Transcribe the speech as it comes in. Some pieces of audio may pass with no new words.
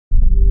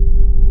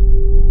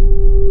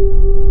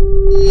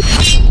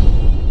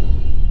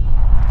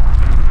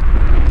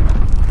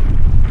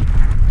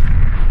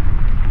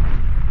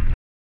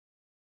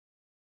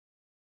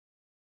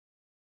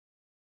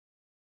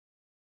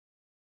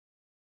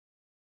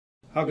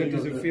How good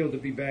does it feel to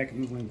be back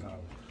in the win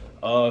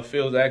column? It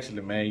feels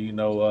excellent, man. You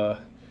know,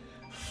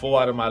 3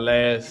 out of my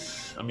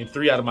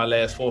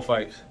last 4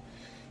 fights,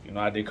 you know,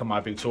 I did come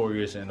out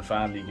victorious, and to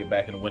finally get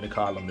back in the winning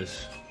column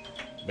is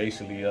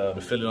basically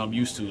the feeling I'm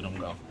used to.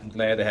 I'm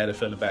glad I had the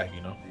feeling back,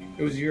 you know.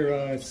 It was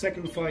your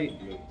second fight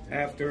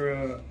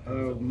after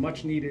a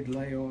much-needed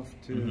layoff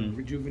to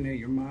rejuvenate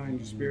your mind,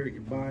 your spirit,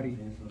 your body.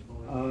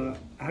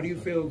 How do you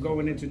feel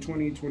going into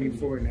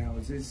 2024 now?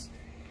 Is this,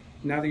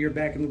 now that you're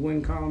back in the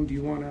win column, do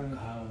you want to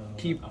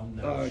keep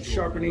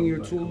sharpening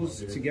your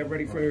tools to get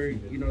ready for,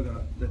 you know,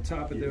 the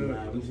top of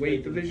the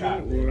weight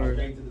division, or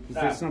is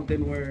there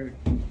something where,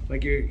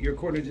 like your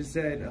corner just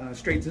said,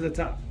 straight to the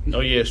top?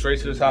 Oh yeah,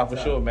 straight to the top for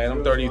sure, man.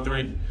 I'm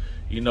 33.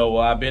 You know,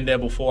 I've been there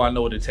before. I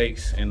know what it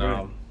takes, and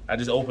I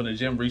just opened a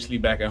gym recently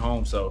back at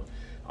home, so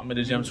I'm in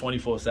the gym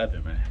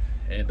 24/7, man.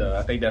 And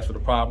I think that's what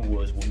the problem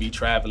was with me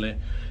traveling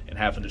and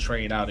having to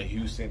train out in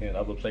Houston and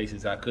other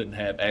places. I couldn't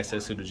have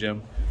access to the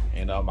gym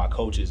and my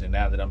coaches. And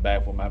now that I'm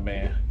back with my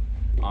man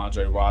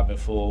Andre Robin,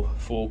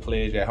 full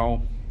pledge at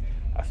home,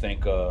 I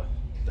think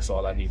that's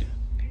all I needed.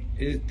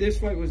 This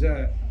fight was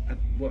at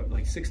what,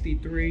 like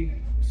 63,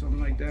 something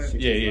like that?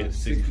 Yeah,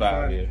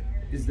 65, yeah.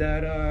 Is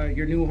that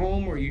your new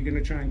home, or are you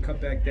gonna try and cut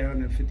back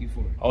down to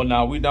 54? Oh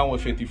no, we done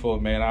with 54,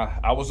 man.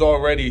 I was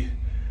already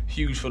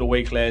huge for the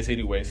weight class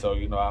anyway, so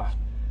you know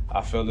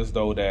I feel as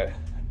though that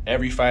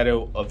every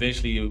fighter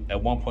eventually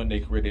at one point in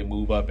their career they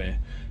move up, and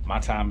my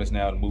time is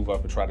now to move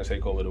up and try to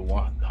take over the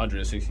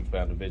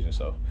 160-pound division.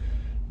 So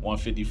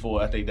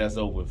 154, I think that's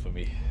over for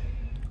me.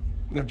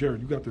 Now,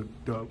 Jarrett, you got the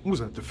what was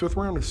that, the 5th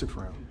round or 6th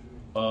round?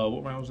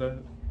 What round was that?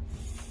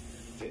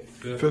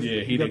 Fifth.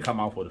 Yeah, he didn't come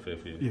out for the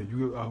 5th. Yeah,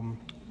 you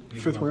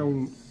 5th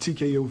round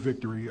TKO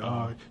victory.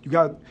 You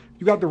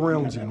got the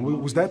rounds in.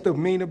 Was that the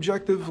main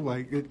objective?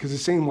 Like, because it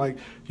seemed like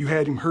you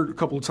had him hurt a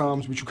couple of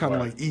times, but you kind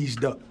of like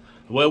eased up.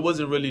 Well, it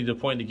wasn't really the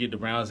point to get the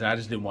rounds in. I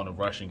just didn't want to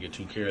rush and get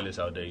too careless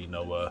out there. You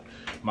know,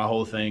 my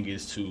whole thing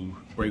is to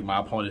break my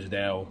opponents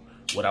down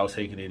without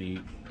taking any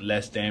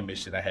less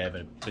damage that I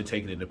haven't been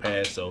taking in the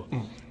past. So,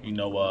 you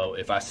know,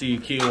 if I see a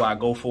kill, I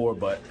go for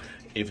it. But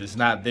if it's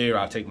not there,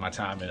 I'll take my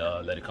time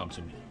and let it come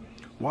to me.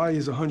 Why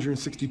is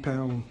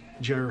 160-pound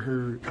Jarrett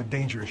Hurd a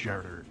dangerous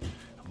Jarrett Hurd?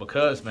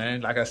 Because,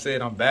 man, like I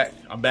said, I'm back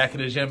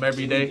in the gym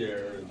every day.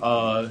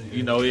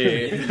 You know,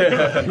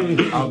 yeah.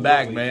 I'm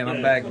back, man.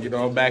 I'm back. You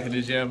know, I'm back in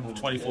the gym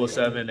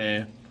 24/7,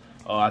 and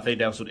I think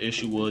that's what the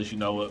issue was. You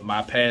know,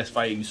 my past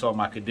fight, you saw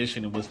my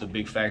conditioning was the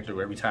big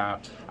factor. Every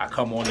time I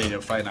come on there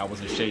and fight, I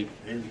was in shape.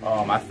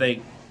 I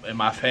think in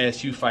my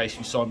past few fights,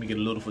 you saw me get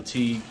a little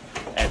fatigued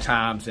at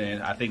times,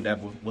 and I think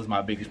that was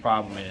my biggest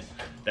problem, and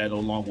that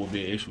no longer will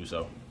be an issue.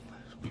 So,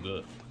 we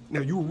good. Now,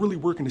 you were really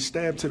working to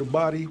stab to the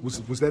body. Was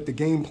that the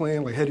game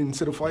plan, like heading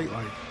into the fight?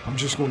 Like, I'm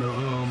just going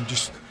to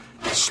just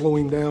slow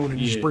him down and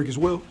just break his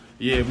will?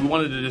 Yeah, we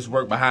wanted to just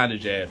work behind the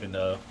jab. And,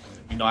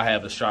 you know, I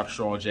have a sharp,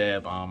 strong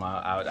jab.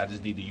 I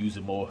just need to use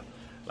it more.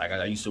 Like,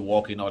 I used to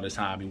walk in all the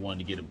time. We wanted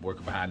to get it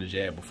working behind the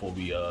jab before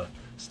we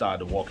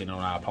started walking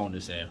on our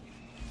opponents. And,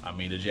 I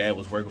mean, the jab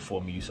was working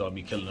for me. You saw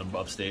me killing them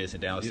upstairs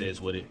and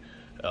downstairs with it.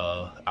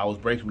 I was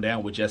breaking them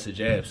down with just a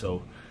jab,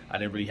 so I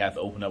didn't really have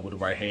to open up with the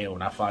right hand.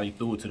 When I finally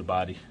threw it to the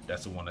body,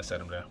 that's the one that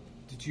set him down.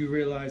 Did you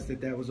realize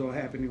that was all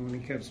happening when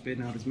he kept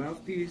spitting out his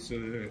mouthpiece,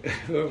 or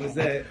what was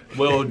that?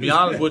 Well, to be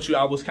honest with you,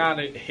 I was kind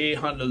of head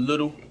hunting a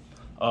little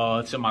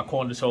till my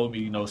corner told me,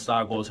 you know,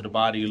 start going to the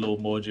body a little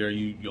more,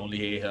 Jerry. You only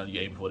head hunting,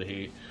 you aim for the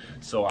head.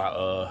 So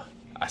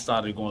I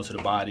started going to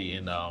the body,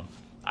 and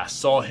I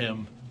saw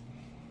him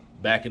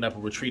backing up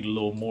and retreat a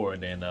little more,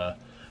 and then I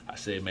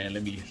said, man,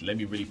 let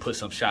me really put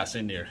some shots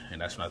in there,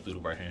 and that's when I threw the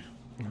right hand.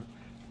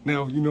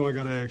 Now, you know I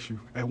got to ask you,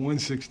 at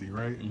 160,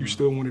 right, you're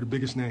still one of the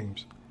biggest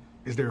names.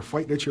 Is there a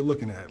fight that you're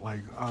looking at?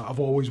 Like, I've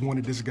always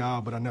wanted this guy,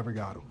 but I never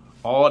got him.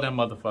 All them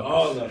motherfuckers.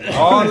 All of them.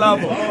 All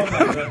of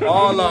them.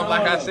 All of them.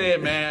 Like I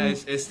said, man,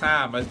 it's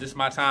time. This is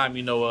my time.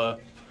 You know,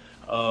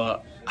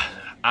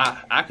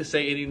 I could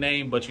say any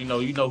name, but you know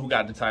who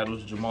got the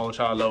titles: Jermall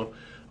Charlo,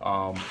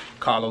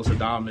 Carlos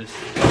Adames,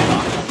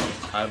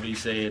 however you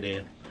say it,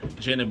 and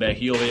Jennebeck.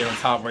 He over there on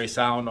top race.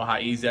 I don't know how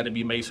easy that'll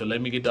be made. So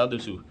let me get the other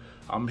two.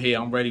 I'm here.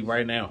 I'm ready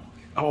right now.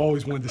 I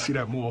always wanted to see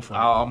that more.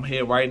 I'm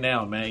here right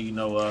now, man. You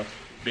know,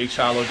 Big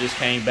Charlo just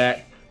came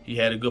back. He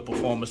had a good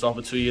performance off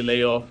a 2-year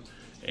layoff.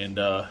 And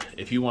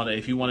if you want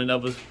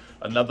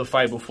another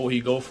fight before he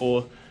go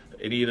for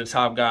any of the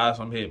top guys,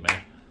 I'm here,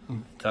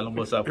 man. Tell him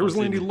what's up.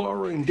 Erislandy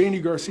Lara and Danny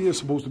Garcia is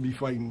supposed to be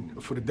fighting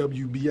for the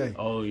WBA.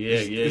 Oh yeah,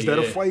 Is that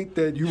a fight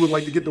that you would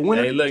like to get the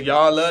winner? Hey, look,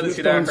 y'all love to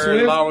see that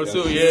Hurd Lara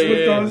too.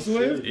 Swift on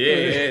Swift.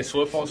 Yeah,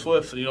 Swift on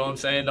Swift. You know what I'm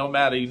saying? Don't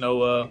matter. You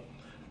know,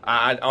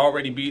 I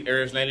already beat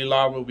Erislandy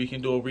Lara. We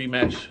can do a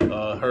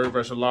rematch, Hurd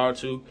versus Lara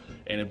too.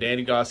 And if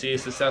Danny Garcia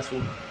is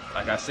successful,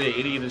 like I said,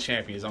 any of the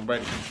champions, I'm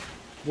ready.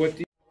 What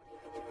do